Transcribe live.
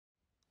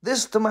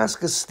This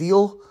Damascus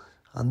steel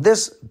and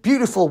this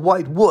beautiful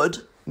white wood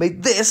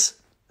made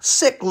this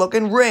sick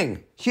looking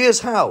ring.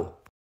 Here's how.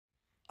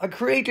 I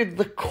created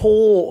the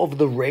core of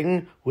the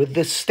ring with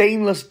this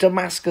stainless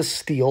Damascus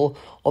steel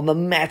on the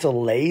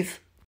metal lathe.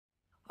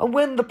 And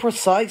when the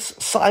precise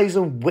size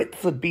and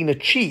width had been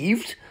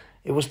achieved,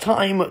 it was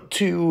time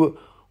to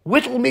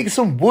whittle me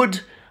some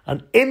wood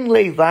and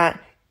inlay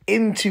that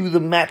into the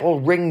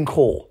metal ring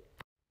core.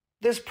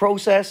 This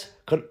process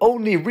can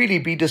only really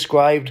be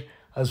described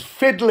as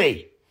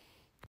fiddly.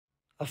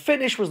 A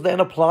finish was then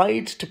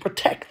applied to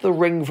protect the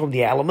ring from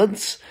the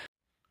elements,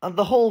 and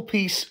the whole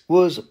piece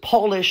was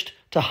polished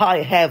to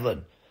high heaven.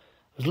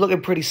 It was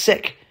looking pretty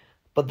sick,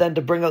 but then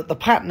to bring out the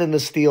pattern in the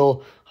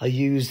steel, I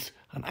used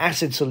an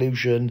acid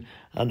solution,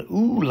 and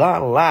ooh la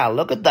la,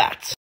 look at that.